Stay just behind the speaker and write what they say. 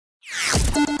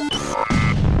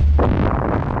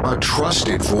a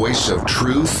trusted voice of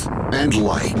truth and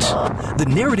light. The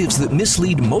narratives that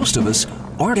mislead most of us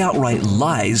aren't outright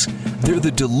lies. They're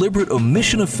the deliberate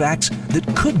omission of facts that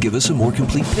could give us a more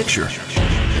complete picture.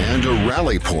 And a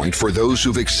rally point for those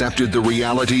who've accepted the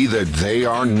reality that they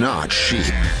are not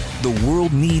sheep. The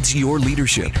world needs your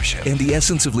leadership, and the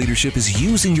essence of leadership is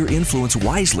using your influence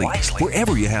wisely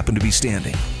wherever you happen to be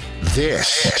standing.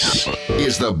 This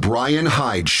is the Brian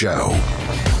Hyde Show.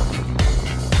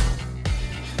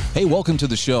 Hey, welcome to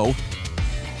the show.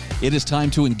 It is time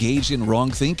to engage in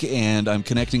wrongthink, and I'm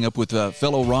connecting up with a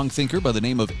fellow wrongthinker by the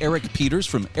name of Eric Peters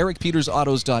from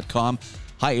ericpetersautos.com.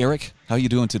 Hi, Eric. How are you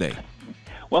doing today?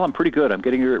 Well, I'm pretty good. I'm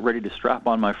getting ready to strap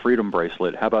on my freedom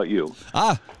bracelet. How about you?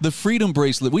 The freedom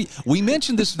bracelet. We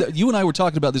mentioned this. You and I were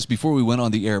talking about this before we went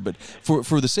on the air, but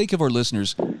for the sake of our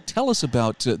listeners, tell us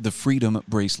about the freedom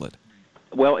bracelet.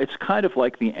 Well, it's kind of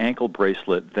like the ankle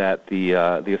bracelet that the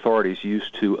authorities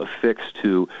used to affix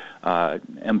to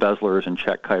embezzlers and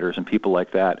check kiters and people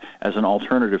like that as an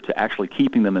alternative to actually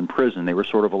keeping them in prison. They were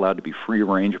sort of allowed to be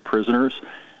free-range prisoners.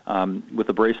 With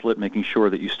the bracelet, making sure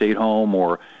that you stayed home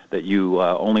or that you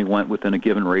only went within a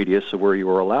given radius of where you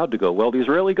were allowed to go. Well, the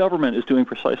Israeli government is doing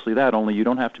precisely that, only you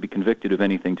don't have to be convicted of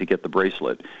anything to get the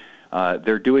bracelet.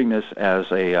 They're doing this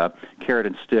as a carrot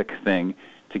and stick thing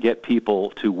to get people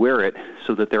to wear it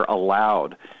so that they're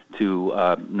allowed to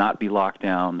not be locked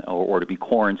down or to be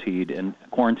quarantined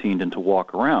and to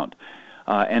walk around.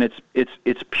 And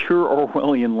it's pure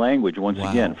Orwellian language once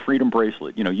again. Freedom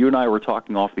bracelet. You know, you and I were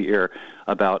talking off the air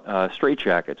about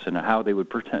straitjackets and how they would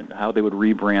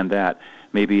rebrand that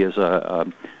maybe as a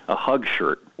hug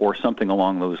shirt or something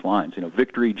along those lines. You know,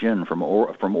 Victory Gin from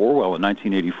Orwell in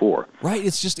 1984. Right.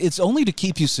 It's only to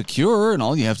keep you secure, and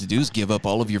all you have to do is give up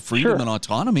all of your freedom and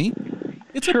autonomy.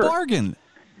 It's a bargain.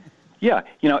 Yeah,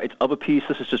 you know, it's of a piece.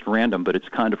 This is just random, but it's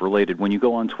kind of related. When you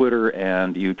go on Twitter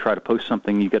and you try to post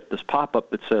something, you get this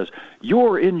pop-up that says,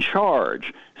 "You're in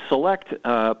charge. Select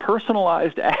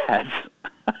personalized ads."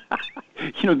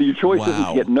 You know, your choice isn't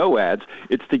to get no ads.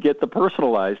 It's to get the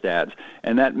personalized ads,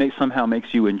 and that somehow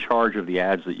makes you in charge of the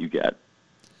ads that you get.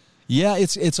 Yeah,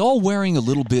 it's all wearing a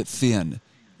little bit thin.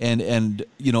 And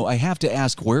you know, I have to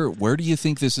ask, where do you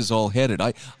think this is all headed?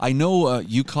 I know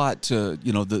you caught the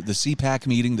CPAC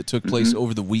meeting that took place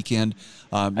over the weekend.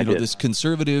 This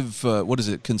conservative, what is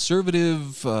it?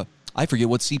 Conservative, I forget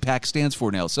what CPAC stands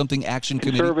for now. Something Action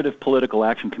Committee. Conservative Political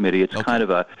Action Committee. It's kind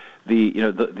of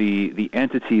the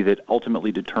entity that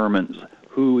ultimately determines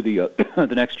who the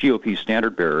next GOP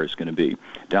standard bearer is going to be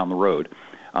down the road.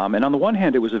 And on the one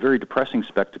hand, it was a very depressing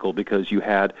spectacle because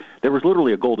there was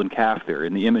literally a golden calf there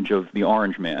in the image of the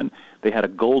Orange Man. They had a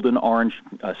golden orange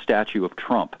statue of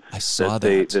Trump. I saw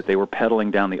that they were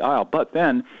peddling down the aisle. But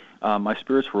then my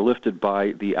spirits were lifted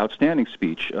by the outstanding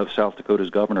speech of South Dakota's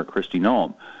Governor Kristi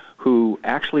Noem, who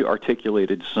actually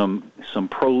articulated some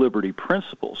pro-liberty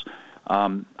principles.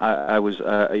 I was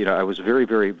very,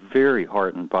 very, very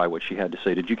heartened by what she had to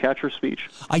say. Did you catch her speech?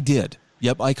 I did.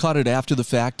 Yep, I caught it after the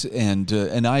fact, and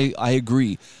I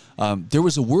agree. There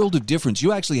was a world of difference.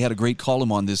 You actually had a great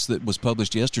column on this that was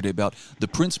published yesterday about the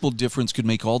principled difference could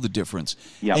make all the difference.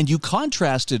 Yep. And you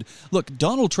contrasted, look,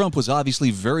 Donald Trump was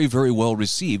obviously very, very well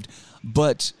received,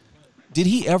 but did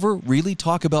he ever really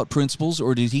talk about principles,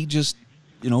 or did he just,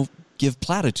 give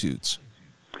platitudes?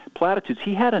 Platitudes.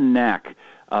 He had a knack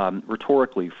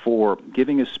rhetorically for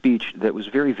giving a speech that was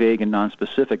very vague and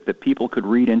nonspecific that people could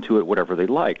read into it whatever they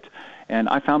liked. And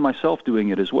I found myself doing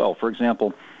it as well. For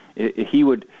example, he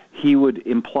would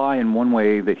imply in one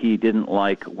way that he didn't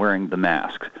like wearing the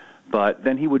mask, but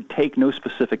then he would take no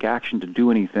specific action to do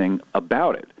anything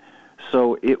about it.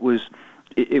 So it was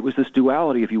this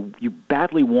duality of you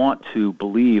badly want to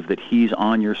believe that he's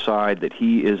on your side, that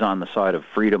he is on the side of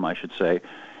freedom, I should say,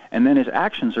 and then his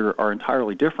actions are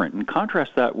entirely different. And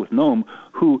contrast that with Noem,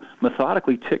 who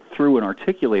methodically ticked through and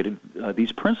articulated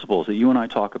these principles that you and I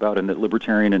talk about and that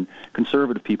libertarian and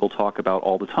conservative people talk about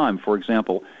all the time. For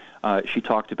example, she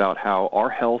talked about how our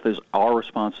health is our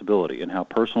responsibility and how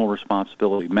personal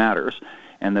responsibility matters,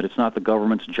 and that it's not the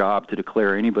government's job to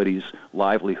declare anybody's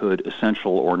livelihood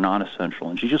essential or non-essential.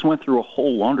 And she just went through a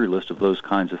whole laundry list of those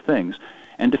kinds of things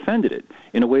and defended it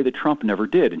in a way that Trump never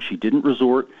did. And she didn't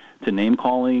resort to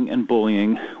name-calling and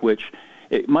bullying, which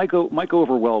it might go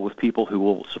over well with people who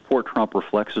will support Trump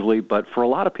reflexively, but for a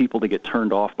lot of people, they get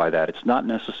turned off by that. It's not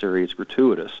necessary. It's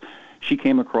gratuitous. She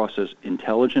came across as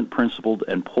intelligent, principled,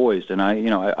 and poised, and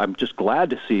I'm just glad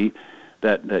to see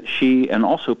that she and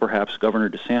also perhaps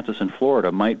Governor DeSantis in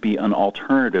Florida might be an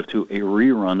alternative to a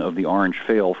rerun of the Orange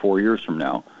fail 4 years from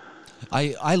now.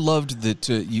 I loved that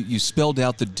you spelled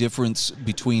out the difference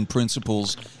between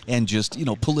principles and just,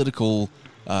 political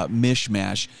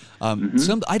mishmash.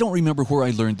 I don't remember where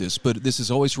I learned this, but this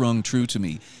has always rung true to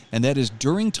me, and that is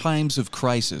during times of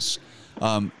crisis,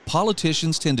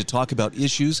 politicians tend to talk about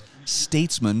issues,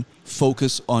 statesmen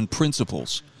focus on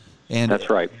principles. And that's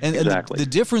right. Exactly. And the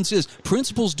difference is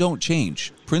principles don't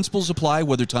change. Principles apply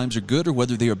whether times are good or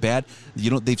whether they are bad.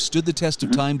 They've stood the test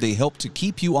of time. They help to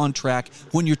keep you on track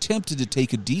when you're tempted to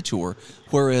take a detour.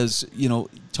 Whereas,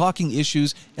 talking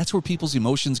issues, that's where people's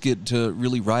emotions get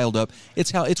really riled up.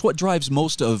 It's what drives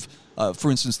most of,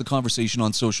 for instance, the conversation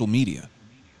on social media.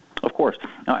 Of course.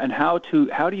 And how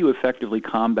do you effectively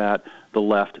combat the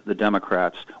left, the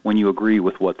Democrats, when you agree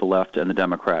with what the left and the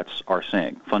Democrats are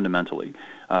saying fundamentally?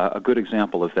 A good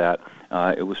example of that,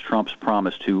 it was Trump's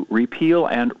promise to repeal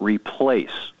and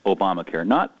replace Obamacare,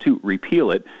 not to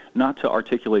repeal it, not to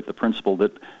articulate the principle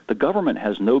that the government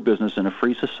has no business in a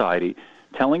free society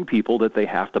telling people that they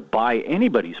have to buy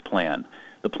anybody's plan.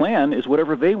 The plan is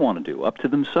whatever they want to do, up to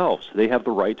themselves. They have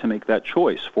the right to make that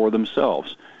choice for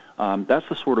themselves. That's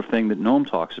the sort of thing that Noam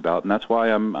talks about, and that's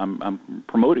why I'm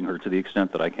promoting her to the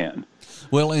extent that I can.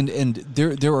 Well, and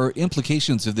there are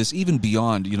implications of this even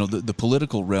beyond the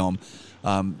political realm.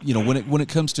 When it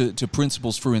comes to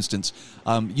principles, for instance,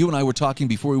 you and I were talking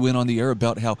before we went on the air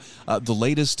about how the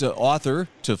latest author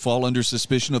to fall under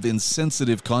suspicion of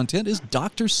insensitive content is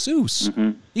Dr. Seuss.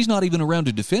 Mm-hmm. He's not even around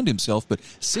to defend himself, but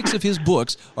 6 of his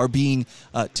books are being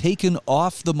taken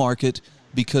off the market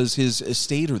because his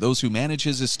estate or those who manage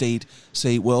his estate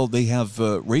say, well, they have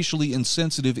racially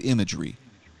insensitive imagery.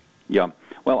 Yeah.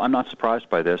 Well, I'm not surprised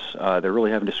by this. They're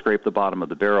really having to scrape the bottom of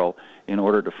the barrel in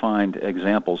order to find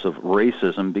examples of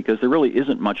racism because there really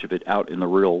isn't much of it out in the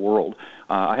real world.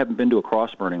 I haven't been to a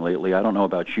cross burning lately. I don't know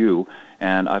about you,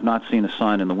 and I've not seen a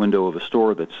sign in the window of a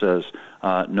store that says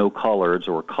no coloreds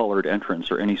or colored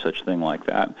entrance or any such thing like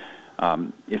that.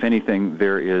 If anything,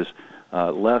 there is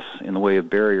less in the way of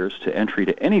barriers to entry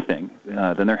to anything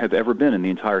than there have ever been in the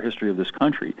entire history of this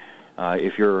country.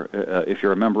 If you're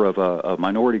a member of a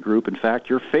minority group, in fact,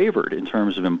 you're favored in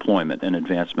terms of employment and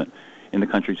advancement in the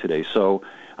country today. So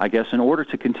I guess in order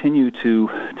to continue to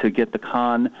get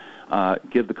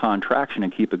give the con traction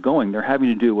and keep it going, they're having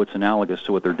to do what's analogous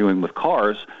to what they're doing with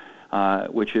cars,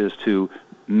 which is to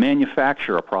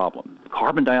manufacture a problem,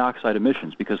 carbon dioxide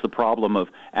emissions, because the problem of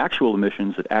actual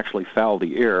emissions that actually foul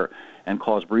the air and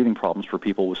cause breathing problems for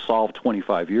people was solved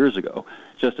 25 years ago,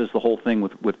 just as the whole thing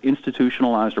with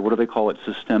institutionalized, or what do they call it,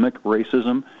 systemic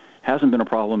racism, hasn't been a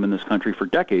problem in this country for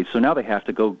decades. So now they have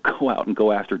to go out and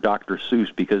go after Dr.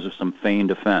 Seuss because of some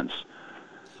feigned offense.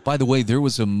 By the way, there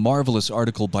was a marvelous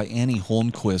article by Annie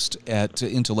Holmquist at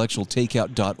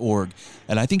intellectualtakeout.org,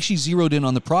 and I think she zeroed in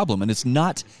on the problem, and it's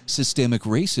not systemic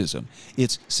racism.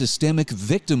 It's systemic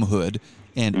victimhood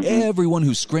and everyone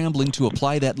who's scrambling to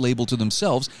apply that label to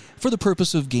themselves for the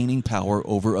purpose of gaining power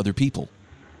over other people.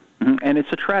 And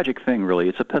it's a tragic thing, really.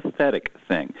 It's a pathetic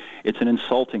thing. It's an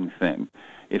insulting thing.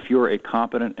 If you're a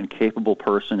competent and capable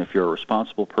person, if you're a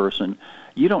responsible person,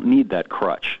 you don't need that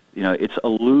crutch. It's a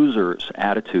loser's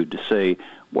attitude to say,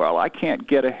 well, I can't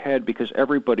get ahead because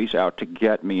everybody's out to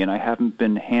get me, and I haven't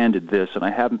been handed this, and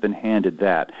I haven't been handed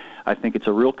that. I think it's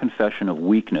a real confession of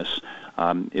weakness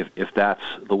if that's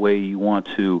the way you want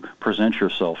to present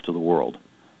yourself to the world.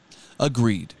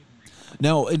 Agreed.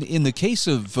 Now, in the case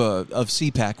of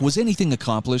CPAC, was anything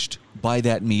accomplished by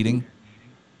that meeting?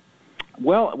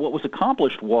 Well, what was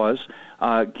accomplished was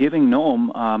giving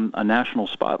Noam a national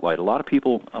spotlight. A lot of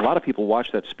people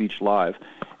watched that speech live,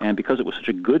 and because it was such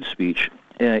a good speech,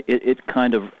 it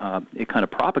kind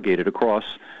of propagated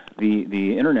across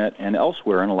the internet and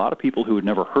elsewhere. And a lot of people who had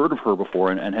never heard of her before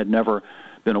and had never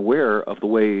been aware of the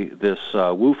way this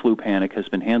Wu flu panic has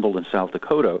been handled in South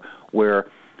Dakota, where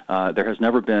there has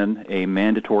never been a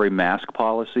mandatory mask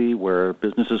policy, where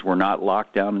businesses were not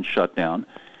locked down and shut down,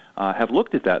 have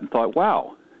looked at that and thought,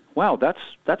 wow,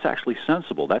 that's actually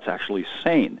sensible. That's actually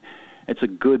sane. It's a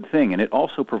good thing. And it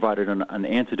also provided an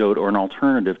antidote or an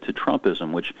alternative to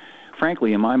Trumpism, which,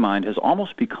 frankly, in my mind, has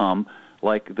almost become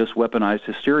like this weaponized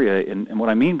hysteria. And what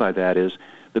I mean by that is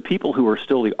the people who are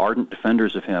still the ardent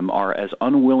defenders of him are as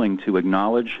unwilling to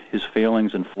acknowledge his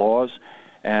failings and flaws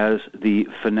as the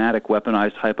fanatic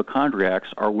weaponized hypochondriacs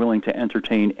are willing to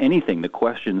entertain anything that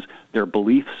questions their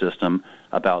belief system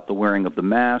about the wearing of the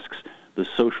masks, the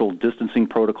social distancing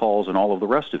protocols, and all of the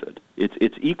rest of it.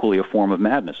 It's equally a form of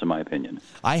madness, in my opinion.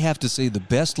 I have to say the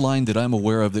best line that I'm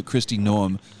aware of that Kristi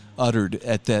Noem uttered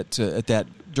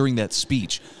during that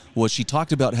speech was she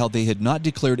talked about how they had not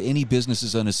declared any business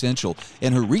as unessential,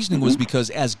 and her reasoning was because,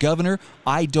 as governor,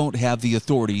 I don't have the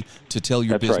authority to tell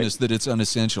your business that it's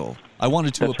unessential. I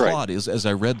wanted to applaud as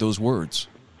I read those words.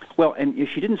 Well, and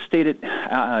she didn't state it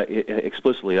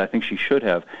explicitly. I think she should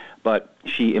have, but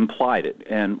she implied it.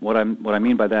 And what I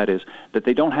mean by that is that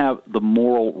they don't have the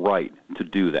moral right to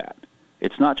do that.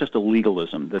 It's not just a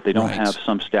legalism that they don't Right. have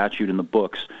some statute in the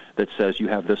books that says you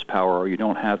have this power or you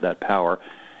don't have that power.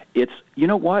 It's, you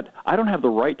know what? I don't have the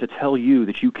right to tell you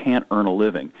that you can't earn a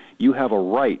living. You have a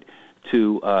right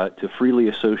to freely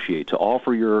associate, to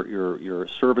offer your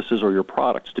services or your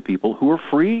products to people who are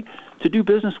free to do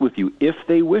business with you if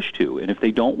they wish to. And if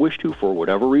they don't wish to, for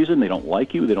whatever reason, they don't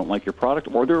like you, they don't like your product,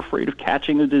 or they're afraid of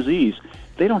catching a disease,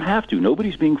 they don't have to.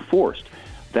 Nobody's being forced.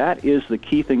 That is the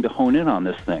key thing to hone in on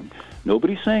this thing.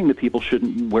 Nobody's saying that people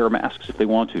shouldn't wear masks if they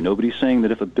want to. Nobody's saying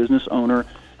that if a business owner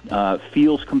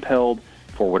feels compelled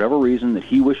for whatever reason that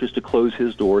he wishes to close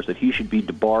his doors, that he should be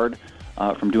debarred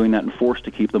from doing that and forced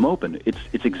to keep them open.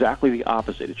 It's exactly the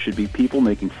opposite. It should be people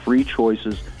making free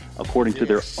choices according to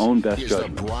their own best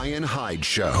judgment. The Brian Hyde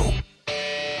Show.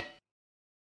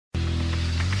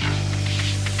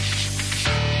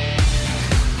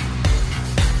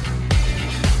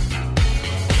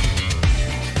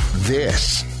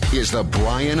 This is the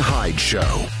Brian Hyde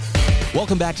Show.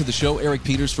 Welcome back to the show. Eric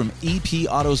Peters from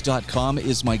EPAutos.com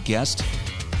is my guest.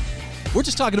 We're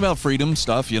just talking about freedom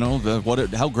stuff,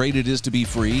 how great it is to be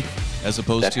free, as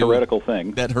opposed that to heretical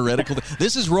thing. That heretical thing.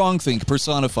 This is wrongthink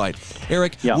personified.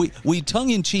 Eric, Yeah. we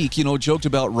tongue-in-cheek, joked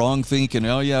about wrongthink and,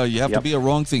 you have to be a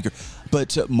wrong thinker.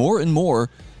 But more and more,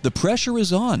 the pressure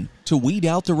is on to weed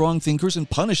out the wrong thinkers and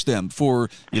punish them for,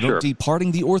 Sure.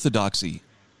 departing the orthodoxy.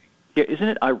 Yeah, isn't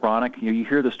it ironic? You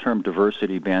hear this term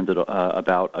diversity bandied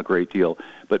about a great deal,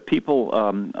 but people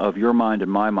of your mind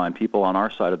and my mind, people on our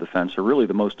side of the fence, are really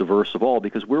the most diverse of all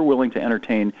because we're willing to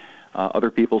entertain other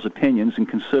people's opinions and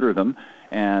consider them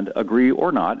and agree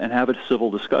or not and have a civil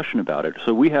discussion about it.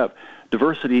 So we have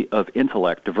diversity of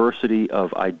intellect, diversity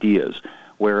of ideas,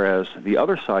 whereas the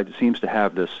other side seems to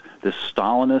have this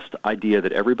Stalinist idea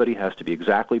that everybody has to be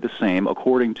exactly the same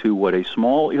according to what a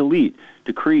small elite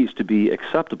decrees to be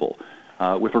acceptable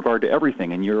with regard to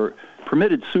everything. And you're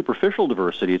permitted superficial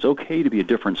diversity. It's okay to be a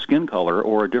different skin color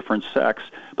or a different sex,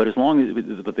 but as long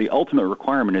as but the ultimate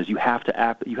requirement is you have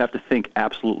to think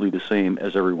absolutely the same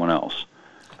as everyone else.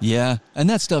 Yeah, and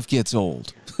that stuff gets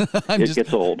old. It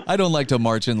gets old. I don't like to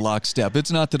march in lockstep.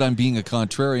 It's not that I'm being a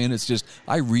contrarian. It's just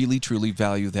I really, truly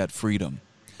value that freedom.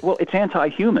 Well, it's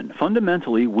anti-human.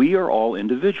 Fundamentally, we are all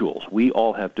individuals. We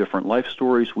all have different life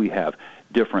stories. We have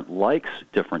different likes,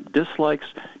 different dislikes,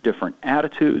 different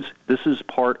attitudes. This is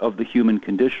part of the human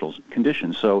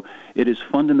condition. So it is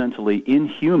fundamentally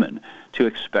inhuman to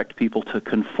expect people to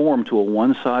conform to a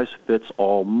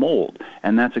one-size-fits-all mold.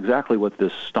 And that's exactly what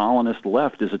this Stalinist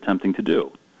left is attempting to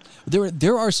do.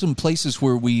 There are some places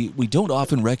where we don't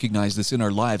often recognize this in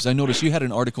our lives. I noticed you had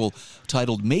an article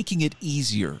titled "Making It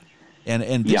Easier."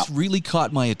 And this really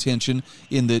caught my attention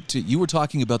in that you were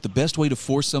talking about the best way to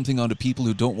force something onto people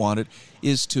who don't want it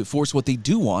is to force what they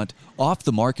do want off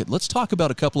the market. Let's talk about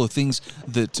a couple of things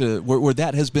that where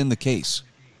that has been the case.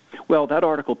 Well, that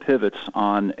article pivots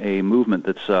on a movement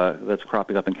that's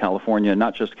cropping up in California,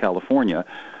 not just California,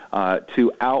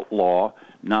 to outlaw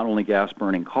not only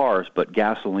gas-burning cars, but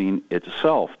gasoline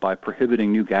itself by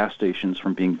prohibiting new gas stations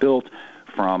from being built,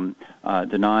 from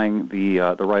denying the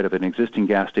right of an existing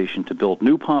gas station to build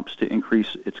new pumps to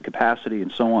increase its capacity,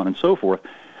 and so on and so forth.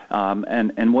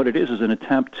 And what it is an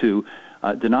attempt to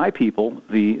deny people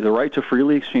the right to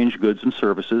freely exchange goods and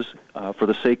services for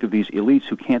the sake of these elites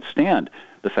who can't stand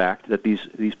the fact that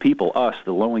these people, us,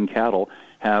 the lowing cattle,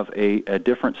 have a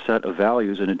different set of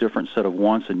values and a different set of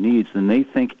wants and needs than they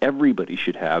think everybody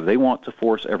should have. They want to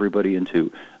force everybody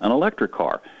into an electric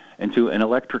car, into an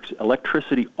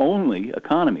electricity-only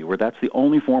economy, where that's the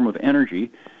only form of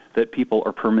energy that people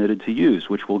are permitted to use,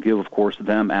 which will give, of course,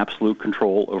 them absolute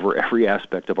control over every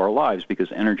aspect of our lives,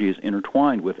 because energy is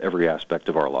intertwined with every aspect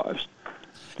of our lives.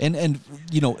 And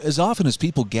as often as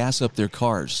people gas up their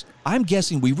cars, I'm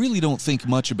guessing we really don't think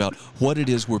much about what it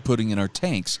is we're putting in our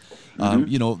tanks.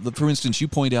 For instance, you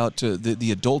point out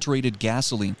the adulterated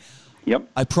gasoline. Yep.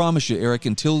 I promise you, Eric,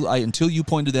 until you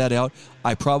pointed that out,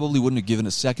 I probably wouldn't have given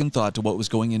a second thought to what was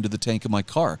going into the tank of my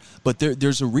car. But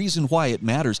there's a reason why it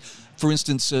matters. For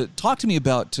instance, talk to me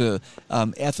about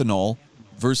ethanol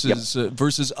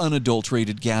versus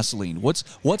unadulterated gasoline. What's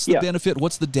the benefit?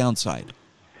 What's the downside?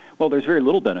 Well, there's very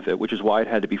little benefit, which is why it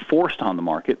had to be forced on the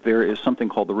market. There is something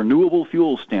called the Renewable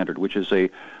Fuel Standard, which is a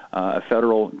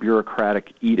federal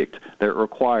bureaucratic edict that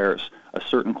requires a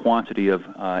certain quantity of,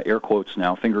 air quotes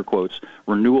now, finger quotes,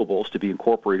 renewables to be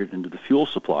incorporated into the fuel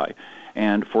supply.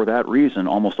 And for that reason,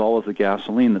 almost all of the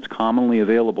gasoline that's commonly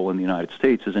available in the United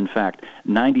States is in fact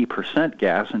 90%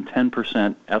 gas and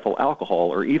 10% ethyl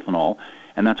alcohol or ethanol,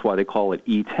 and that's why they call it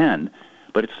E10.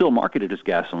 But it's still marketed as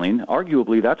gasoline.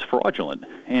 Arguably, that's fraudulent.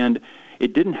 And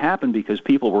it didn't happen because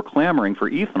people were clamoring for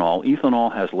ethanol.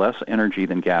 Ethanol has less energy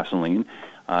than gasoline.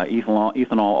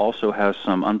 Ethanol also has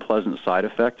some unpleasant side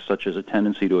effects, such as a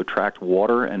tendency to attract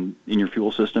water, and in your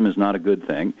fuel system is not a good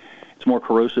thing. It's more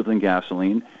corrosive than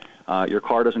gasoline. Your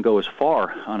car doesn't go as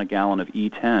far on a gallon of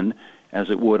E10 as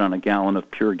it would on a gallon of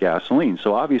pure gasoline.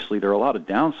 So obviously there are a lot of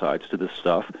downsides to this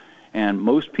stuff, and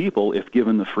most people, if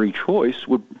given the free choice,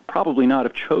 would probably not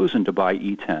have chosen to buy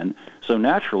E10. So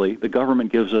naturally, the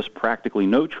government gives us practically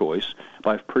no choice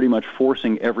by pretty much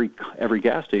forcing every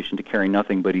gas station to carry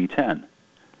nothing but E10.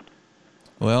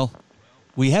 Well,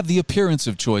 we have the appearance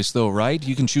of choice, though, right?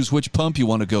 You can choose which pump you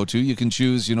want to go to. You can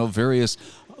choose, various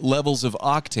levels of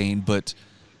octane, but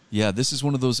yeah, this is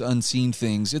one of those unseen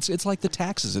things. It's like the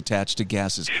taxes attached to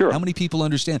gases. Sure. How many people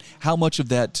understand how much of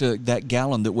that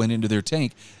gallon that went into their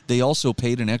tank, they also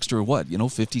paid an extra,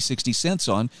 50, 60 cents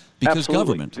on because Absolutely.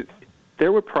 Government.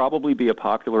 There would probably be a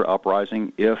popular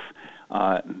uprising if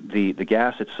the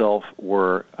gas itself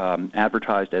were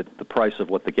advertised at the price of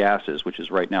what the gas is, which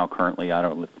is right now currently,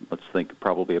 let's think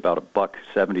probably about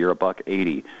 $1.70 or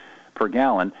 $1.80 per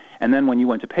gallon. And then when you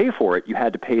went to pay for it, you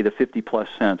had to pay the 50+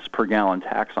 cents per gallon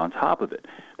tax on top of it.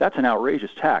 That's an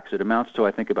outrageous tax. It amounts to,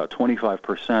 I think, about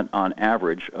 25% on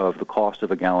average of the cost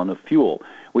of a gallon of fuel,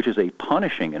 which is a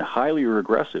punishing and highly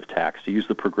regressive tax, to use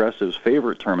the progressives'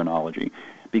 favorite terminology,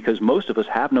 because most of us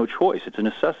have no choice. It's a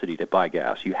necessity to buy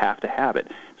gas. You have to have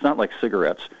it. It's not like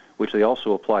cigarettes, which they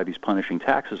also apply these punishing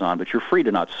taxes on, but you're free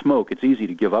to not smoke. It's easy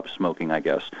to give up smoking, I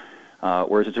guess,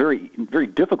 whereas it's very, very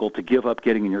difficult to give up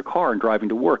getting in your car and driving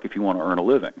to work if you want to earn a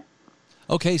living.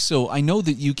 Okay, so I know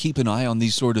that you keep an eye on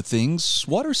these sort of things.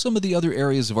 What are some of the other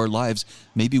areas of our lives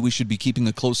maybe we should be keeping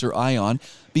a closer eye on,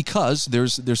 because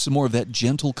there's some more of that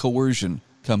gentle coercion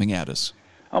coming at us?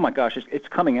 Oh my gosh, it's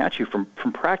coming at you from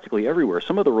practically everywhere.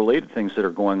 Some of the related things that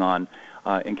are going on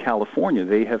in California,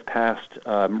 they have passed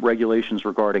regulations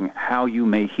regarding how you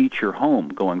may heat your home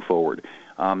going forward.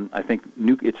 I think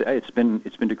it's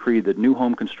been decreed that new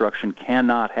home construction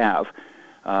cannot have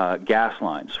gas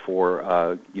lines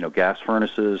for gas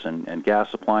furnaces and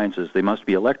gas appliances. They must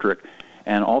be electric,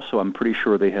 and also I'm pretty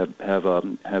sure they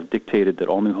have dictated that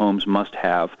all new homes must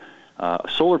have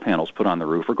solar panels put on the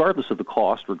roof, regardless of the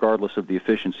cost, regardless of the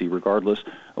efficiency, regardless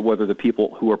of whether the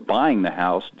people who are buying the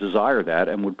house desire that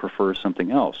and would prefer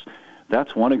something else.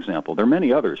 That's one example. There are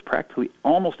many others. Practically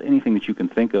almost anything that you can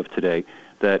think of today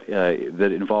that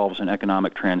involves an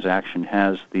economic transaction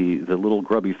has the little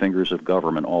grubby fingers of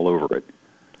government all over it.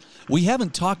 We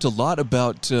haven't talked a lot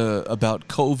about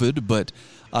COVID, but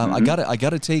I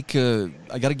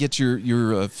gotta get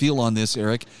your feel on this,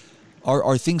 Eric.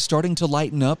 Are things starting to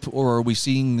lighten up, or are we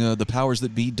seeing the powers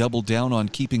that be double down on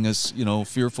keeping us,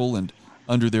 fearful and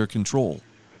under their control?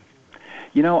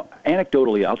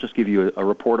 Anecdotally, I'll just give you a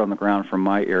report on the ground from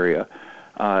my area.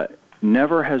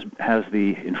 Never has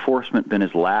the enforcement been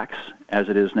as lax as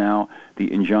it is now.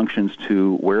 The injunctions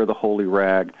to wear the holy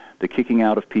rag, the kicking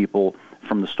out of people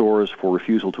from the stores for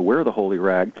refusal to wear the holy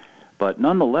rag. But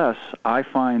nonetheless, I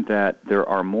find that there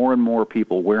are more and more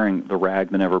people wearing the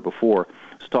rag than ever before.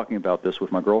 I was talking about this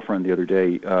with my girlfriend the other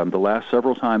day. The last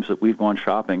several times that we've gone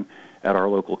shopping at our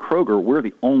local Kroger, we're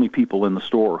the only people in the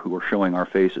store who are showing our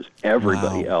faces.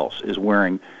 Everybody else is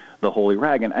wearing the holy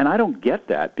rag. And I don't get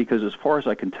that, because as far as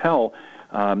I can tell,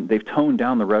 they've toned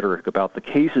down the rhetoric about the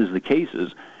cases.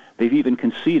 They've even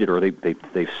conceded, or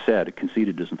they've said,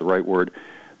 conceded isn't the right word,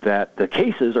 that the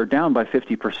cases are down by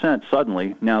 50%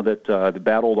 suddenly now that the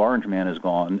bad old orange man is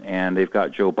gone and they've got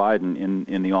Joe Biden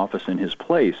in the office in his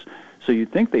place. So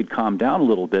you'd think they'd calm down a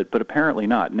little bit, but apparently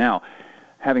not. Now,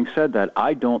 having said that,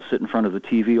 I don't sit in front of the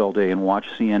TV all day and watch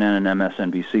CNN and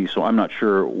MSNBC, so I'm not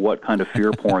sure what kind of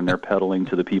fear porn they're peddling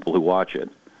to the people who watch it.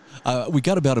 We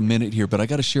got about a minute here, but I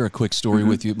got to share a quick story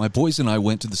with you. My boys and I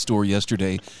went to the store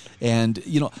yesterday, and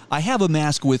I have a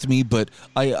mask with me, but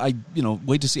I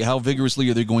wait to see how vigorously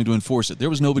are they going to enforce it. There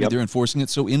was nobody there enforcing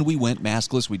it, so in we went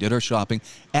maskless. We did our shopping.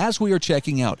 As we are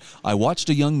checking out, I watched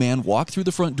a young man walk through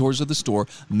the front doors of the store,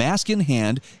 mask in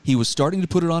hand. He was starting to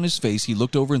put it on his face. He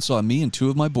looked over and saw me and two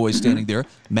of my boys standing there,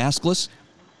 maskless,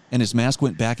 and his mask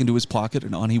went back into his pocket,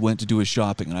 and on he went to do his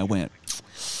shopping. And I went,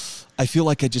 I feel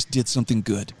like I just did something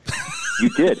good. You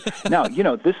did. Now,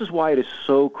 this is why it is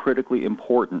so critically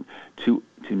important to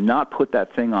not put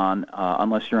that thing on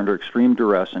unless you're under extreme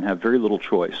duress and have very little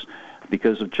choice.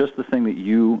 because of just the thing that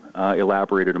you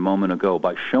elaborated a moment ago.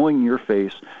 By showing your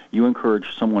face, you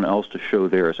encourage someone else to show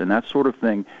theirs, and that sort of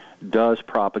thing does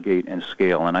propagate and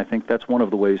scale. And I think that's one of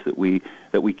the ways that we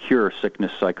cure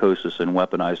sickness, psychosis, and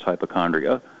weaponized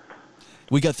hypochondria.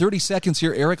 We got 30 seconds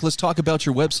here, Eric. Let's talk about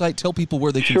your website. Tell people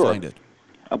where they can find it.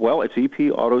 Well, it's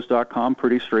epautos.com,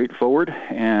 pretty straightforward,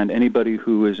 and anybody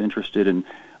who is interested in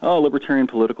libertarian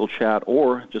political chat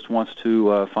or just wants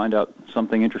to find out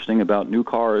something interesting about new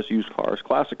cars, used cars,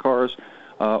 classic cars,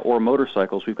 or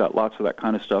motorcycles, we've got lots of that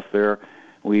kind of stuff there.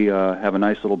 We have a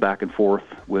nice little back and forth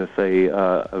with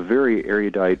a very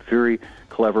erudite, very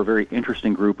clever, very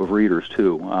interesting group of readers,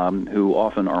 too, who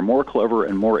often are more clever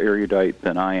and more erudite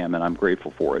than I am, and I'm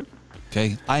grateful for it.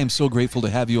 Okay. I am so grateful to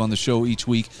have you on the show each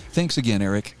week. Thanks again,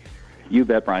 Eric. You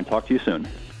bet, Brian. Talk to you soon.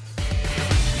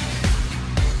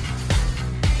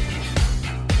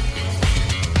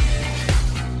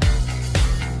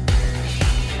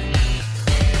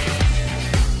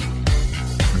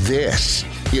 This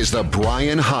is The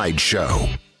Brian Hyde Show.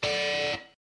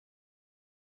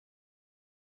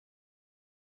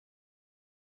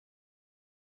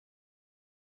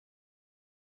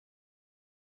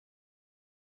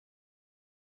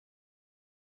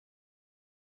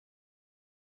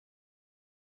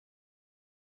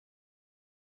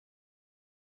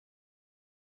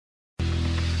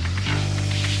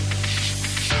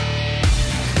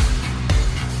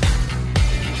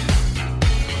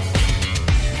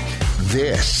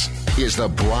 This is The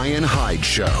Brian Hyde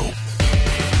Show.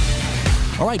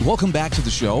 All right, welcome back to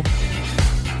the show.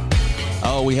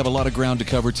 Oh, we have a lot of ground to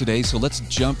cover today, so let's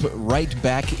jump right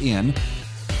back in.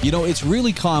 You know, it's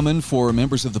really common for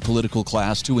members of the political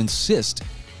class to insist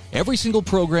every single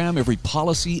program, every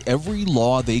policy, every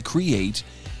law they create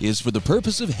is for the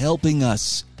purpose of helping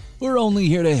us. We're only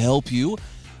here to help you.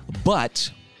 But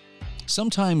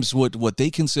sometimes what they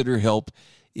consider help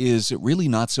is really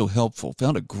not so helpful.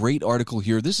 Found a great article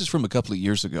here. This is from a couple of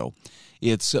years ago.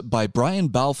 It's by Brian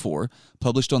Balfour,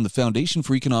 published on the Foundation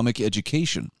for Economic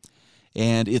Education.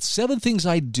 And it's 7 things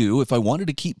I'd do if I wanted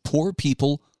to keep poor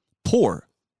people poor.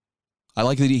 I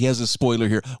like that he has a spoiler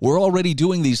here. We're already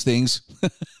doing these things.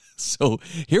 So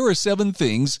here are 7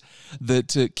 things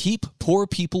that keep poor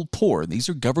people poor. These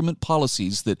are government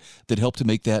policies that help to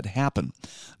make that happen.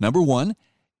 Number 1,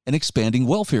 an expanding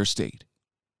welfare state.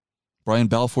 Brian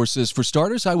Balfour says, for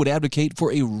starters, I would advocate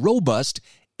for a robust,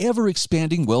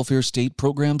 ever-expanding welfare state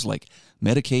programs like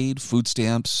Medicaid, food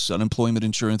stamps, unemployment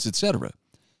insurance, etc.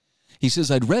 He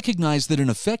says, I'd recognize that an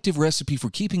effective recipe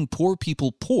for keeping poor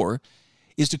people poor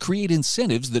is to create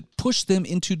incentives that push them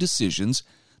into decisions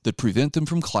that prevent them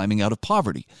from climbing out of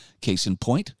poverty. Case in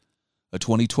point, a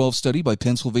 2012 study by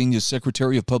Pennsylvania's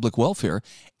Secretary of Public Welfare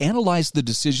analyzed the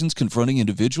decisions confronting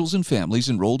individuals and families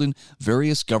enrolled in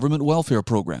various government welfare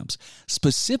programs.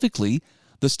 Specifically,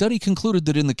 the study concluded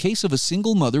that in the case of a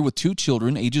single mother with 2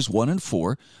 children, ages 1 and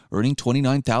 4, earning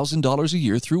 $29,000 a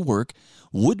year through work,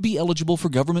 would be eligible for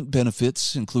government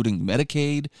benefits, including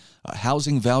Medicaid,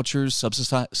 housing vouchers,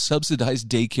 subsidized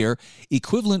daycare,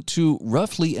 equivalent to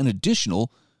roughly an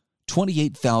additional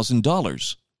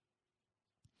 $28,000.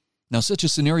 Now, such a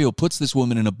scenario puts this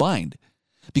woman in a bind,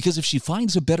 because if she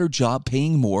finds a better job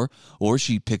paying more, or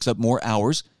she picks up more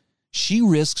hours, she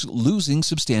risks losing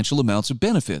substantial amounts of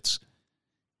benefits.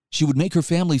 She would make her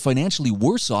family financially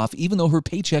worse off even though her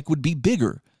paycheck would be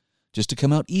bigger. Just to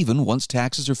come out even, once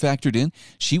taxes are factored in,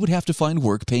 she would have to find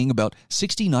work paying about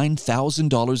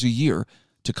 $69,000 a year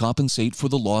to compensate for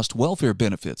the lost welfare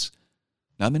benefits.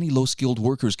 Not many low-skilled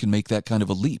workers can make that kind of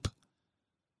a leap.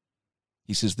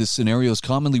 He says this scenario is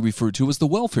commonly referred to as the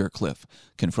welfare cliff.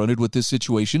 Confronted with this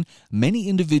situation, many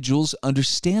individuals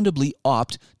understandably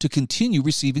opt to continue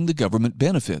receiving the government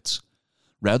benefits.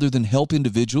 Rather than help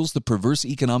individuals, the perverse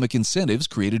economic incentives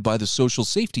created by the social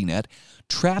safety net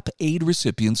trap aid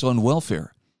recipients on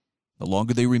welfare. The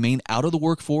longer they remain out of the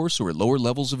workforce or at lower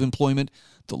levels of employment,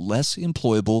 the less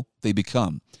employable they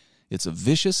become. It's a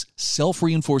vicious,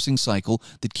 self-reinforcing cycle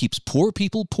that keeps poor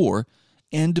people poor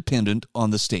and dependent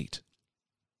on the state.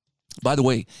 By the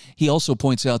way, he also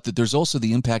points out that there's also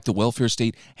the impact the welfare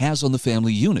state has on the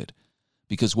family unit,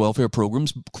 because welfare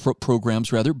programs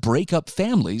break up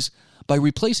families by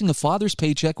replacing a father's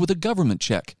paycheck with a government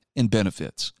check and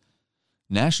benefits.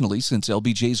 Nationally, since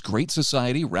LBJ's Great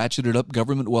Society ratcheted up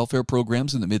government welfare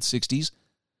programs in the mid-'60s,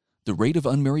 the rate of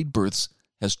unmarried births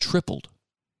has tripled.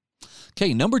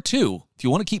 Okay, number 2, if you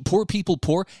want to keep poor people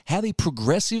poor, have a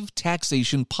progressive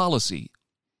taxation policy.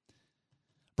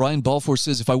 Brian Balfour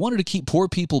says, if I wanted to keep poor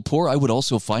people poor, I would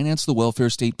also finance the welfare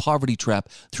state poverty trap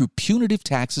through punitive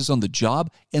taxes on the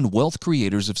job and wealth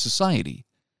creators of society.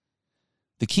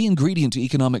 The key ingredient to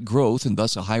economic growth and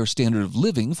thus a higher standard of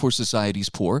living for society's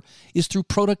poor is through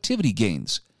productivity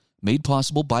gains, made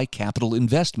possible by capital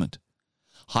investment.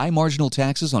 High marginal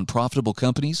taxes on profitable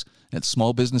companies and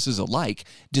small businesses alike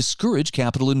discourage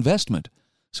capital investment.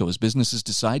 So as businesses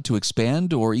decide to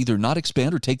expand or either not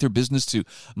expand or take their business to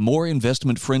more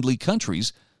investment-friendly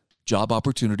countries, job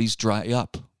opportunities dry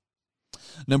up.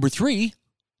 Number 3,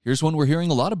 here's one we're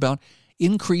hearing a lot about,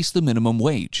 increase the minimum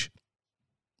wage.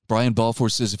 Brian Balfour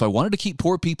says, if I wanted to keep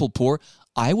poor people poor,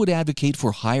 I would advocate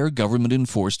for higher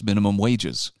government-enforced minimum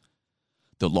wages.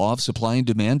 The law of supply and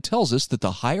demand tells us that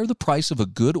the higher the price of a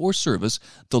good or service,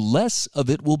 the less of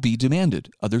it will be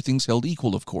demanded, other things held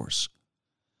equal, of course.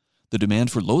 The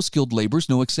demand for low-skilled labor is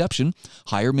no exception.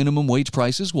 Higher minimum wage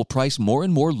prices will price more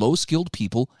and more low-skilled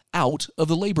people out of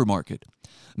the labor market.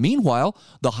 Meanwhile,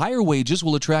 the higher wages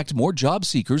will attract more job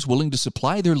seekers willing to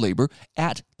supply their labor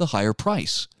at the higher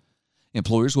price.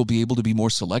 Employers will be able to be more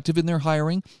selective in their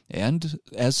hiring, and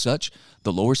as such,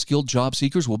 the lower-skilled job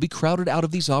seekers will be crowded out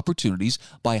of these opportunities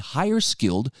by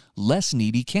higher-skilled, less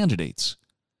needy candidates.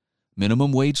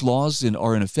 Minimum wage laws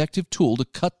are an effective tool to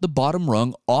cut the bottom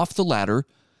rung off the ladder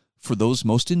for those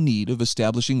most in need of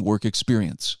establishing work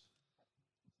experience.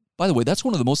 By the way, that's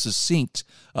one of the most succinct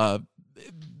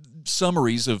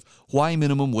summaries of why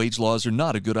minimum wage laws are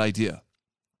not a good idea.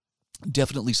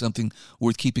 Definitely something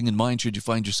worth keeping in mind should you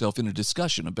find yourself in a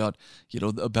discussion about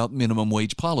minimum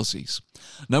wage policies.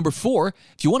 Number 4,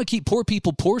 if you want to keep poor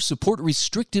people poor, support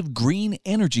restrictive green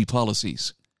energy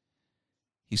policies.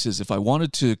 He says, if I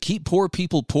wanted to keep poor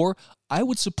people poor, I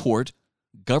would support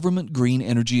government green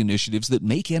energy initiatives that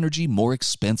make energy more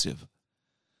expensive.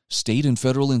 State and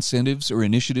federal initiatives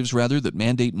that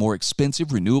mandate more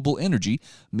expensive renewable energy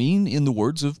mean, in the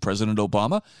words of President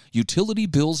Obama, utility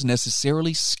bills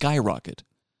necessarily skyrocket.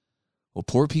 Well,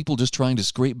 poor people just trying to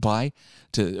scrape by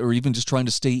or even just trying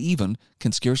to stay even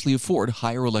can scarcely afford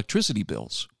higher electricity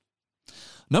bills.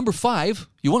 Number 5,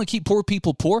 you want to keep poor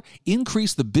people poor?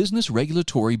 Increase the business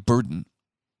regulatory burden.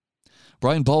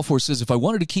 Brian Balfour says, if I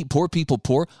wanted to keep poor people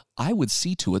poor, I would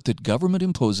see to it that government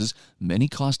imposes many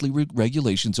costly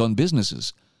regulations on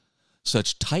businesses.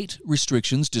 Such tight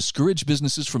restrictions discourage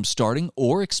businesses from starting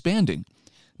or expanding,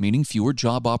 meaning fewer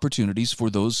job opportunities for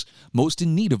those most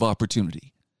in need of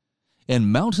opportunity.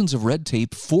 And mountains of red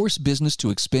tape force business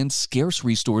to expend scarce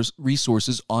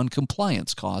resources on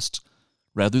compliance costs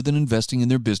rather than investing in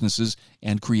their businesses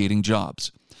and creating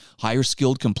jobs. Higher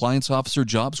skilled compliance officer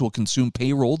jobs will consume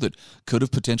payroll that could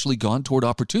have potentially gone toward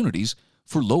opportunities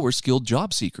for lower skilled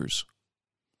job seekers.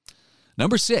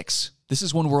 Number 6, this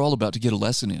is one we're all about to get a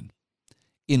lesson in.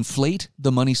 Inflate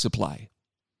the money supply.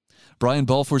 Brian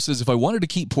Balfour says, if I wanted to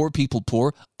keep poor people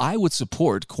poor, I would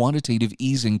support quantitative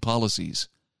easing policies.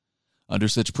 Under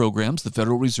such programs, the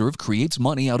Federal Reserve creates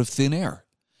money out of thin air.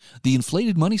 The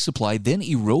inflated money supply then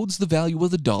erodes the value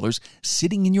of the dollars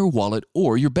sitting in your wallet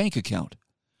or your bank account.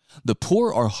 The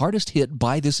poor are hardest hit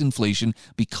by this inflation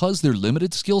because their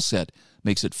limited skill set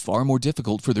makes it far more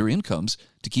difficult for their incomes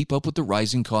to keep up with the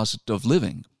rising cost of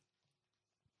living.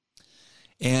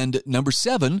 And number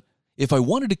 7, if I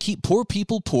wanted to keep poor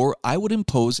people poor, I would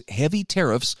impose heavy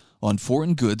tariffs on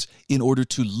foreign goods in order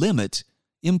to limit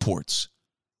imports.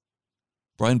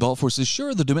 Brian Balfour says,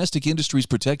 sure, the domestic industry is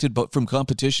protected from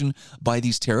competition by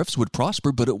these tariffs would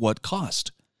prosper, but at what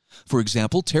cost? For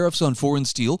example, tariffs on foreign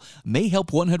steel may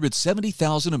help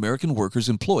 170,000 American workers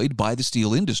employed by the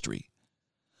steel industry.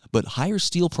 But higher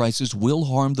steel prices will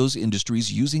harm those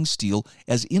industries using steel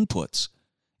as inputs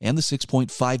and the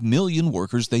 6.5 million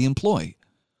workers they employ.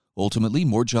 Ultimately,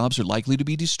 more jobs are likely to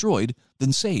be destroyed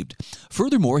than saved.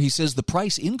 Furthermore, he says the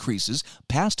price increases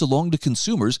passed along to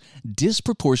consumers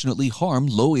disproportionately harm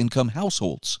low-income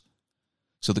households.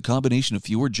 So the combination of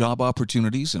fewer job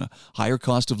opportunities and a higher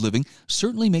cost of living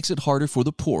certainly makes it harder for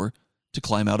the poor to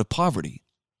climb out of poverty.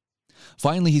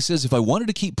 Finally, he says, if I wanted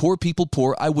to keep poor people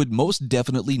poor, I would most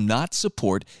definitely not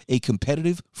support a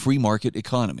competitive free market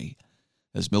economy.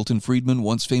 As Milton Friedman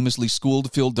once famously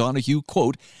schooled Phil Donahue,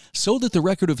 quote, so that the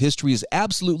record of history is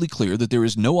absolutely clear that there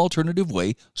is no alternative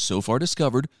way, so far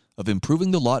discovered, of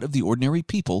improving the lot of the ordinary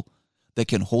people that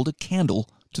can hold a candle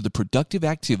to the productive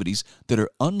activities that are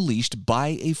unleashed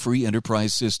by a free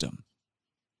enterprise system.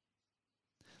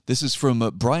 This is from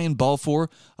Brian Balfour.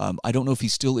 I don't know if he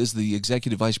still is the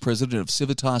executive vice president of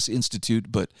Civitas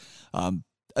Institute, but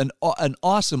an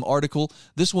awesome article.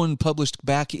 This one published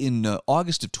back in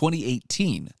August of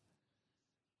 2018.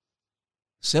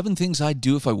 7 things I'd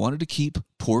do if I wanted to keep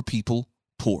poor people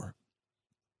poor.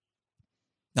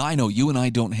 Now, I know you and I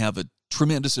don't have a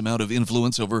tremendous amount of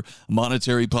influence over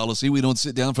monetary policy. We don't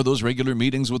sit down for those regular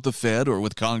meetings with the Fed or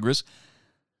with Congress.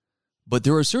 But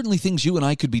there are certainly things you and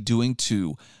I could be doing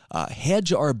to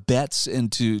hedge our bets and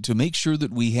to make sure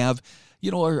that we have,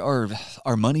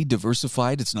 our money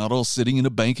diversified. It's not all sitting in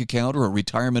a bank account or a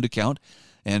retirement account.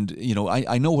 And,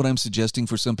 I know what I'm suggesting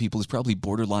for some people is probably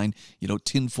borderline,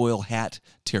 tinfoil hat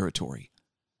territory.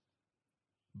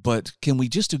 But can we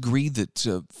just agree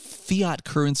that fiat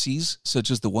currencies, such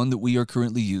as the one that we are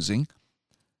currently using,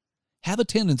 have a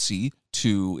tendency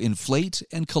to inflate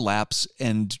and collapse,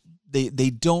 and they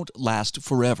don't last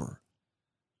forever?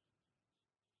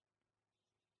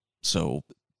 So,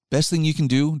 best thing you can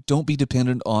do, don't be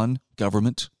dependent on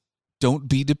government. Don't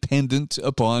be dependent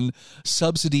upon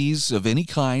subsidies of any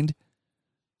kind.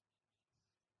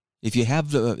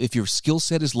 If your skill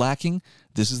set is lacking,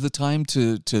 this is the time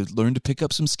to learn to pick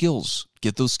up some skills.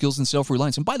 Get those skills in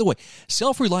self-reliance. And by the way,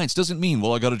 self-reliance doesn't mean,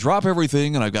 I got to drop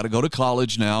everything and I've got to go to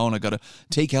college now and I've got to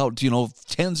take out,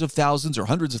 tens of thousands or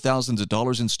hundreds of thousands of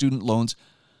dollars in student loans.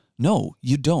 No,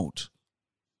 you don't.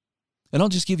 And I'll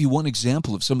just give you one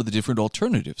example of some of the different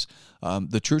alternatives.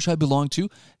 The church I belong to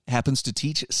happens to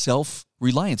teach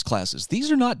self-reliance classes.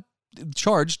 These are not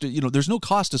charged, there's no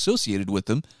cost associated with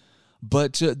them,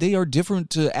 but they are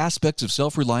different aspects of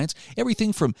self-reliance.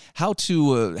 Everything from how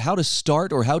to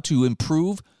start or how to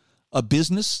improve a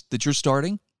business that you're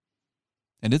starting.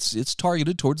 And it's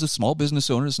targeted towards the small business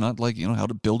owner. It's not like, how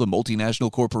to build a multinational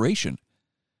corporation.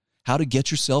 How to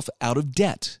get yourself out of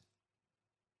debt.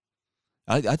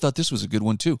 I thought this was a good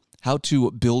one, too. How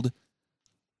to build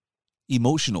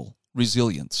emotional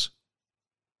resilience.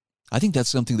 I think that's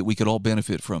something that we could all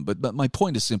benefit from. But my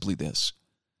point is simply this.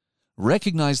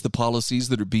 Recognize the policies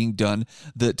that are being done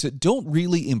that don't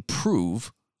really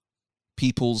improve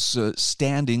people's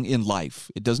standing in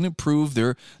life. It doesn't improve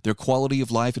their quality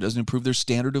of life. It doesn't improve their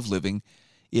standard of living.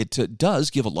 It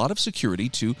does give a lot of security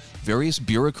to various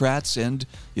bureaucrats and,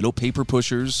 paper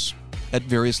pushers at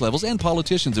various levels, and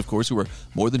politicians, of course, who are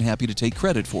more than happy to take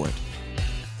credit for it.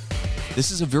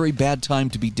 This is a very bad time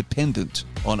to be dependent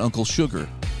on Uncle Sugar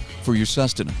for your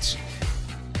sustenance.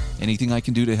 Anything I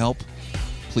can do to help?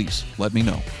 Please let me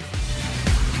know.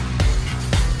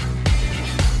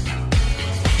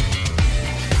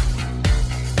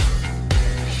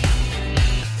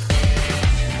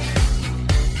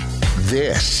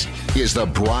 This is The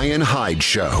Brian Hyde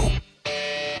Show.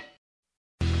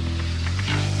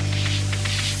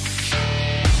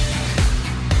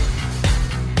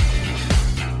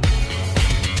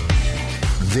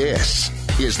 This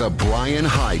is The Brian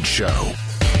Hyde Show.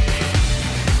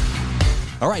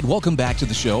 All right, welcome back to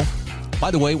the show.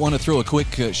 By the way, I want to throw a quick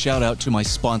shout out to my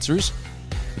sponsors.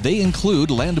 They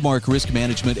include Landmark Risk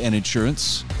Management and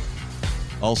Insurance,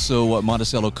 also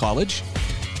Monticello College,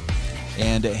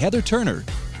 and Heather Turner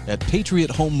at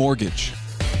Patriot Home Mortgage.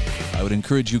 I would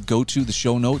encourage you go to the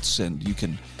show notes, and you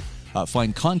can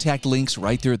find contact links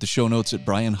right there at the show notes at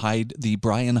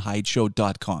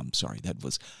thebrianhydeshow.com. Sorry, that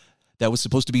was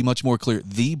supposed to be much more clear.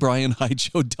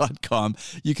 thebrianhydeshow.com.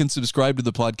 You can subscribe to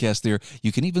the podcast there.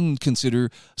 You can even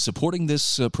consider supporting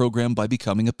this program by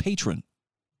becoming a patron.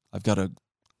 I've got a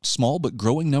small but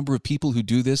growing number of people who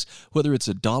do this, whether it's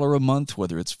 $1 a month,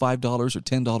 whether it's $5 or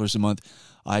 $10 a month.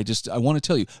 I want to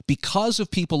tell you, because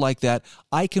of people like that,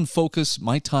 I can focus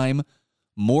my time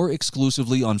more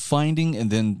exclusively on finding and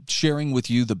then sharing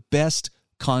with you the best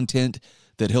content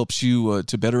that helps you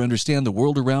to better understand the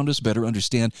world around us, better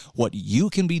understand what you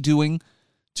can be doing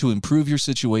to improve your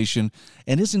situation,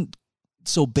 and isn't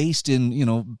so based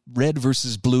in, red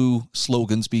versus blue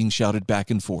slogans being shouted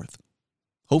back and forth.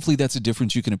 Hopefully that's a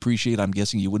difference you can appreciate. I'm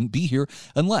guessing you wouldn't be here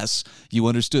unless you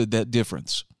understood that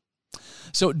difference.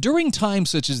 So during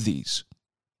times such as these,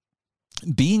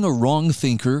 being a wrong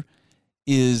thinker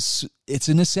it's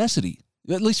a necessity,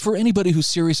 at least for anybody who's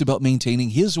serious about maintaining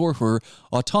his or her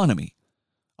autonomy.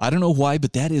 I don't know why,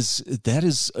 but that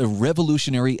is a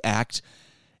revolutionary act,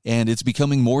 and it's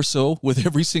becoming more so with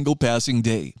every single passing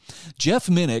day. Jeff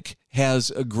Minnick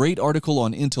has a great article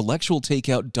on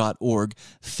intellectualtakeout.org,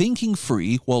 Thinking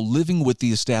Free While Living with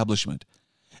the Establishment.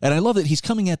 And I love that he's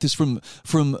coming at this from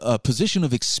a position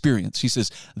of experience. He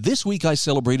says, this week I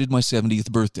celebrated my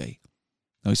 70th birthday.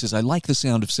 Now he says, I like the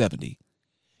sound of 70.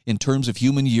 In terms of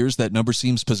human years, that number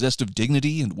seems possessed of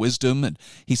dignity and wisdom, and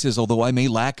he says, although I may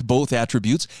lack both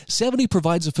attributes, 70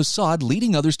 provides a facade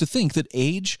leading others to think that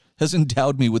age has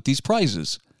endowed me with these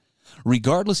prizes.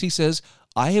 Regardless, he says,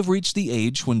 I have reached the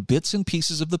age when bits and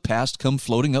pieces of the past come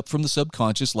floating up from the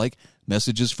subconscious like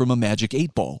messages from a magic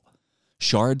 8-ball.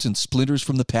 Shards and splinters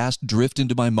from the past drift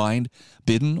into my mind,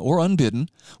 bidden or unbidden,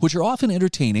 which are often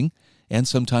entertaining and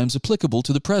sometimes applicable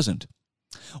to the present.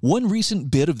 One recent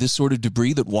bit of this sort of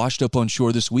debris that washed up on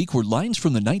shore this week were lines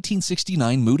from the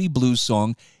 1969 Moody Blues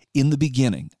song, in the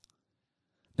beginning.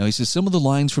 Now he says, some of the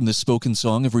lines from this spoken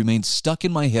song have remained stuck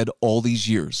in my head all these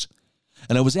years.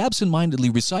 And I was absent-mindedly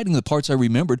reciting the parts I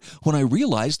remembered when I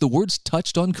realized the words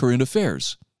touched on current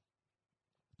affairs.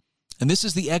 And this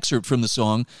is the excerpt from the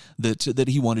song that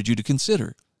he wanted you to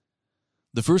consider.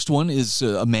 The first one is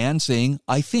a man saying,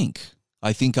 I think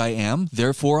I am,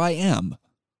 therefore I am.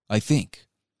 I think.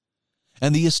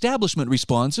 And the establishment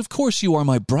responds, of course you are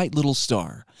my bright little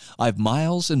star. I've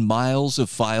miles and miles of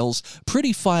files,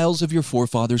 pretty files of your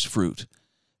forefathers' fruit.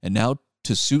 And now,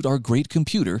 to suit our great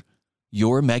computer,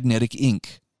 you're magnetic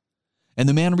ink. And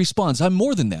the man responds, I'm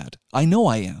more than that. I know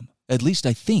I am. At least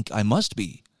I think I must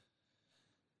be.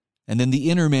 And then the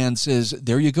inner man says,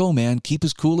 there you go, man. Keep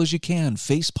as cool as you can.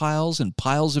 Face piles and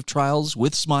piles of trials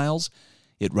with smiles.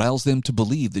 It riles them to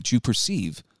believe that you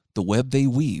perceive the web they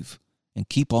weave, and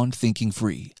keep on thinking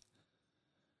free.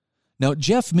 Now,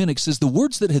 Jeff Minnick says the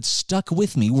words that had stuck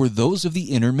with me were those of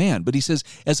the inner man. But he says,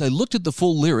 as I looked at the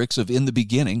full lyrics of In the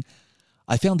Beginning,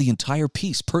 I found the entire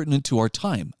piece pertinent to our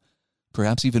time,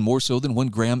 perhaps even more so than when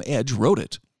Graham Edge wrote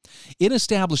it. In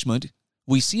establishment,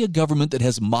 we see a government that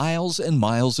has miles and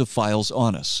miles of files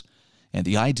on us, and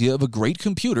the idea of a great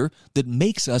computer that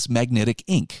makes us magnetic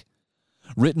ink.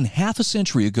 Written half a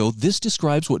century ago, this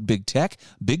describes what big tech,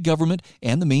 big government,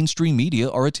 and the mainstream media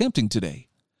are attempting today.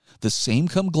 The same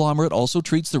conglomerate also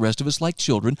treats the rest of us like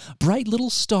children, bright little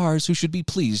stars who should be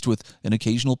pleased with an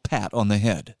occasional pat on the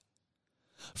head.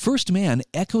 First Man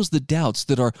echoes the doubts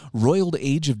that our roiled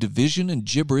age of division and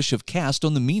gibberish have cast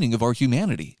on the meaning of our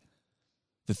humanity.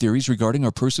 The theories regarding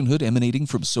our personhood emanating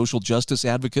from social justice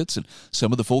advocates and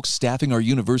some of the folks staffing our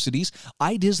universities,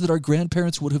 ideas that our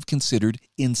grandparents would have considered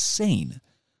insane,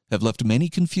 have left many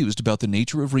confused about the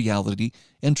nature of reality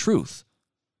and truth.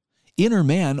 Inner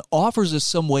Man offers us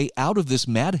some way out of this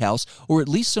madhouse, or at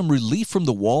least some relief from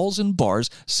the walls and bars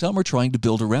some are trying to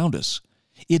build around us.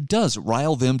 It does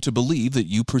rile them to believe that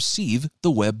you perceive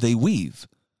the web they weave.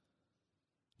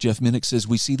 Jeff Minnick says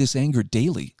we see this anger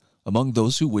daily among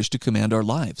those who wish to command our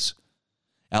lives.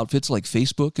 Outfits like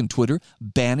Facebook and Twitter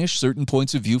banish certain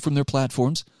points of view from their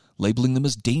platforms, labeling them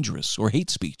as dangerous or hate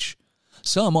speech.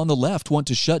 Some on the left want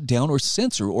to shut down or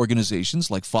censor organizations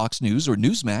like Fox News or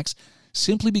Newsmax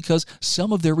simply because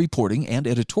some of their reporting and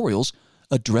editorials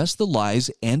address the lies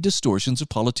and distortions of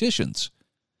politicians.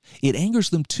 It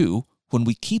angers them, too, when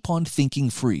we keep on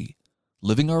thinking free,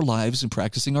 living our lives and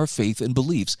practicing our faith and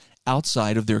beliefs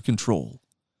outside of their control.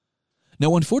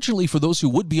 Now, unfortunately for those who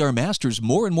would be our masters,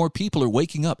 more and more people are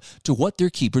waking up to what their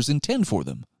keepers intend for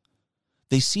them.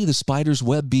 They see the spider's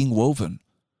web being woven,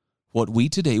 what we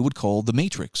today would call the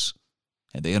Matrix,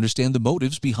 and they understand the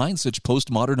motives behind such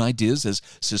postmodern ideas as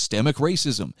systemic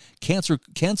racism,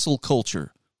 cancel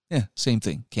culture, same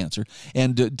thing, cancer,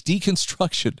 and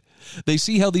deconstruction. They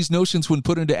see how these notions, when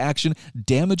put into action,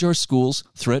 damage our schools,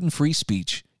 threaten free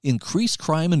speech, increase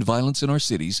crime and violence in our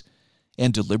cities,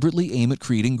 and deliberately aim at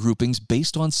creating groupings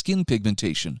based on skin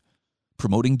pigmentation,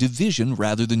 promoting division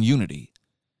rather than unity.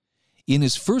 In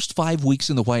his first 5 weeks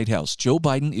in the White House, Joe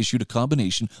Biden issued a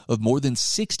combination of more than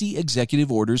 60 executive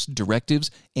orders,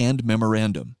 directives, and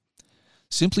memorandum.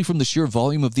 Simply from the sheer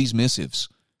volume of these missives,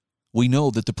 we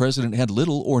know that the president had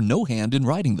little or no hand in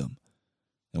writing them,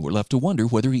 and we're left to wonder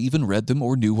whether he even read them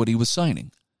or knew what he was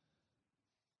signing.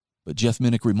 But Jeff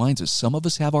Minnick reminds us some of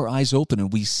us have our eyes open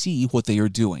and we see what they are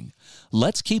doing.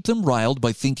 Let's keep them riled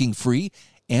by thinking free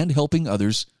and helping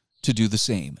others to do the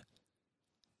same.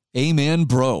 Amen,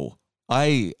 bro.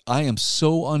 I am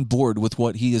so on board with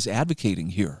what he is advocating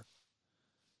here.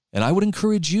 And I would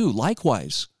encourage you,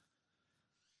 likewise.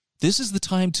 This is the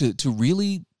time to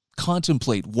really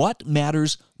contemplate what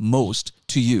matters most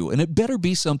to you. And it better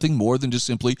be something more than just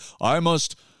simply, I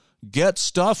must get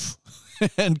stuff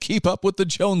and keep up with the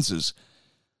Joneses.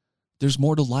 There's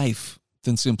more to life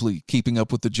than simply keeping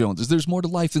up with the Joneses. There's more to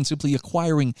life than simply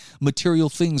acquiring material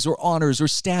things or honors or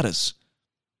status.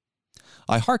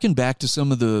 I hearken back to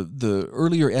some of the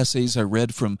earlier essays I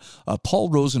read from Paul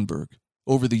Rosenberg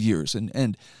over the years.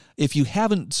 And if you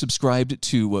haven't subscribed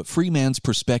to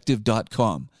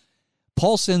freemansperspective.com,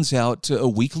 Paul sends out a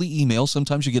weekly email.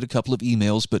 Sometimes you get a couple of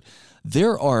emails, but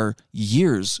there are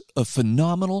years of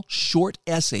phenomenal short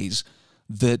essays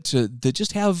that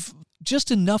just have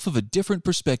just enough of a different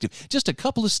perspective, just a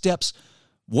couple of steps,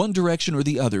 one direction or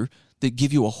the other, that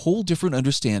give you a whole different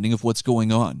understanding of what's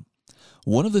going on.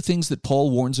 One of the things that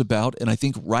Paul warns about, and I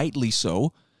think rightly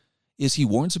so, is he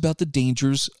warns about the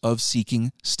dangers of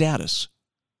seeking status.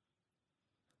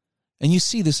 And you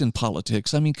see this in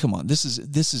politics. I mean, come on, this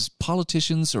is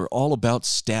politicians are all about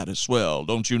status. Well,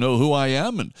 don't you know who I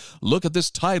am? And look at this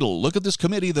title. Look at this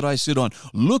committee that I sit on.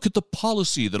 Look at the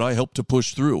policy that I helped to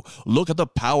push through. Look at the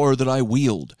power that I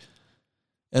wield.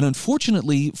 And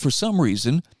unfortunately, for some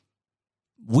reason,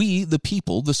 we, the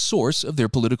people, the source of their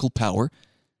political power,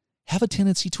 have a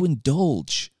tendency to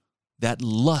indulge that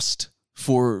lust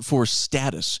for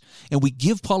status. And we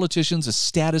give politicians a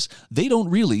status they don't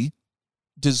really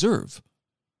deserve.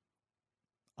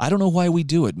 I don't know why we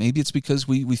do it. Maybe it's because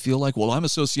we feel like, well, I'm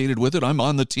associated with it. I'm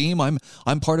on the team.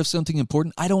 I'm part of something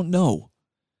important. I don't know.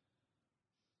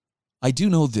 I do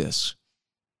know this.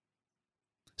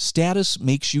 Status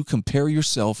makes you compare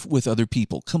yourself with other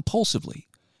people compulsively.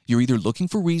 You're either looking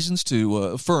for reasons to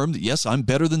affirm that, yes, I'm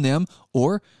better than them,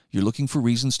 or you're looking for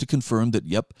reasons to confirm that,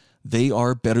 yep, they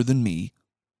are better than me.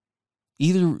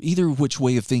 Either which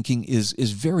way of thinking is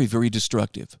very, very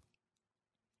destructive.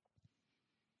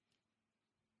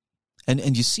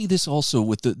 And you see this also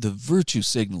with the virtue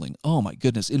signaling. Oh, my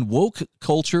goodness. In woke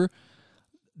culture,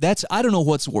 I don't know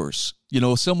what's worse. You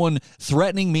know, someone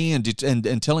threatening me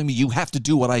and telling me you have to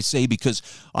do what I say because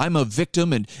I'm a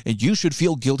victim and you should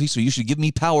feel guilty, so you should give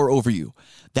me power over you.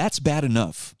 That's bad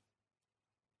enough.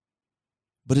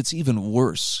 But it's even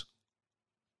worse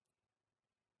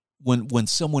when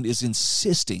someone is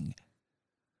insisting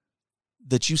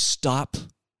that you stop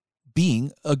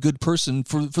being a good person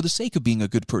for the sake of being a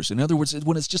good person. In other words,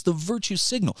 when it's just the virtue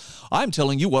signal. I'm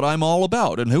telling you what I'm all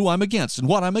about and who I'm against and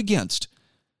what I'm against.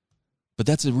 But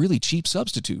that's a really cheap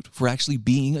substitute for actually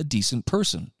being a decent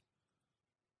person.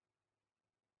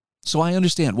 So I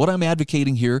understand what I'm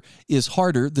advocating here is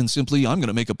harder than simply I'm going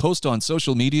to make a post on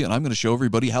social media and I'm going to show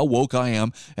everybody how woke I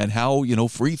am and how,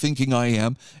 free thinking I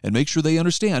am and make sure they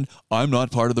understand I'm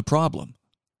not part of the problem.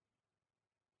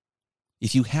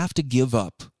 If you have to give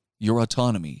up your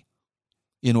autonomy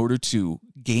in order to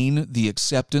gain the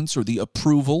acceptance or the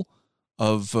approval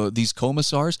of these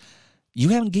commissars, you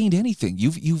haven't gained anything.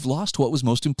 You've lost what was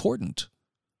most important.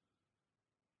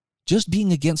 Just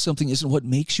being against something isn't what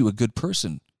makes you a good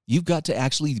person. You've got to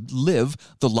actually live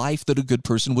the life that a good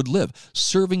person would live,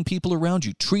 serving people around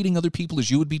you, treating other people as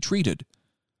you would be treated,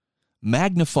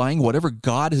 magnifying whatever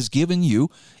God has given you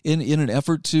in an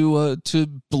effort to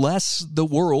bless the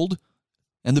world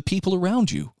and the people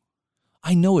around you.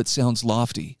 I know it sounds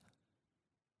lofty,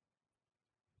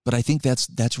 but I think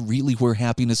that's really where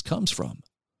happiness comes from.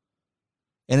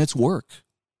 And it's work.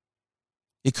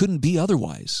 It couldn't be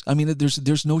otherwise. I mean,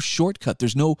 there's no shortcut.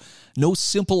 There's no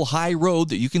simple high road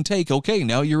that you can take. Okay,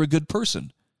 now you're a good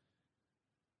person.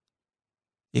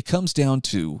 It comes down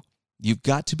to you've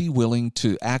got to be willing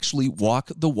to actually walk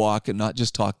the walk and not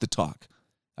just talk the talk.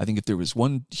 I think if there was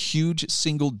one huge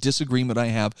single disagreement I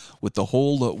have with the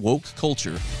whole woke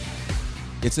culture,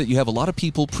 it's that you have a lot of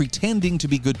people pretending to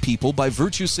be good people by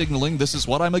virtue signaling this is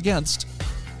what I'm against,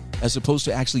 as opposed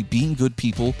to actually being good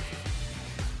people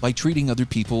by treating other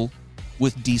people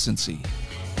with decency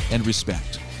and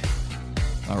respect.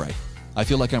 All right. I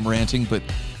feel like I'm ranting, but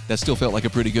that still felt like a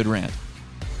pretty good rant.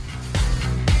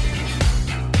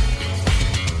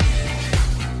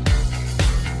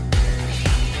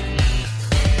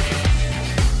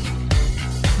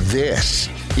 This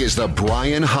is The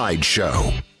Brian Hyde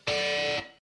Show.